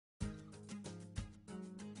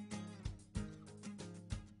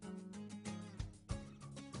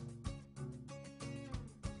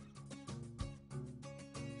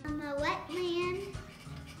A wetland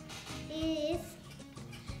is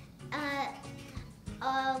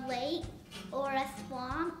a lake or a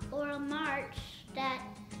swamp or a marsh that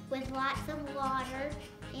with lots of water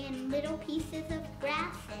and little pieces of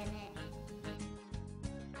grass in it.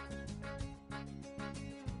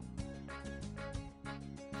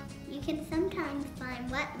 You can sometimes find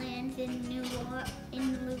wetlands in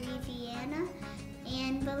Louisiana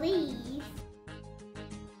and Belize.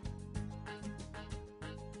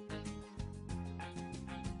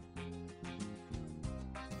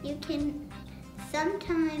 You can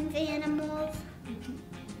sometimes animals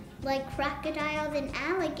like crocodiles and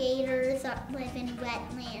alligators live in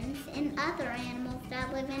wetlands, and other animals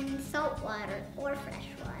that live in salt water or fresh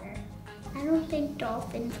water. I don't think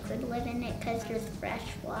dolphins could live in it because there's fresh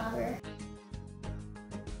water.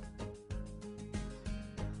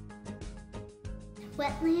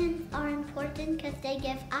 Wetlands are important because they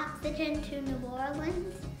give oxygen to New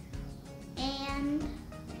Orleans and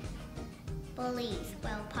Belize,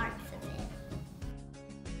 well, parts of it.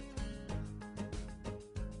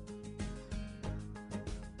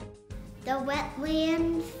 The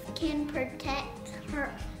wetlands can protect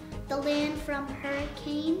the land from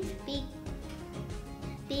hurricanes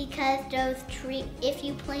because if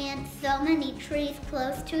you plant so many trees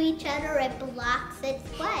close to each other, it blocks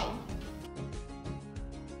its way.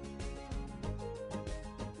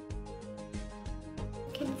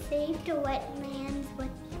 You can save the wetlands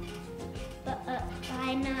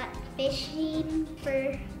by not fishing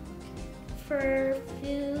for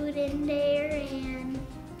food in there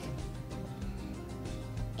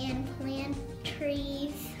and plant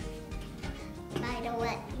trees by the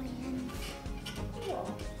wetlands.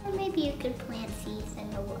 Or maybe you could plant seeds in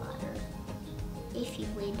the water if you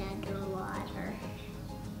went underwater.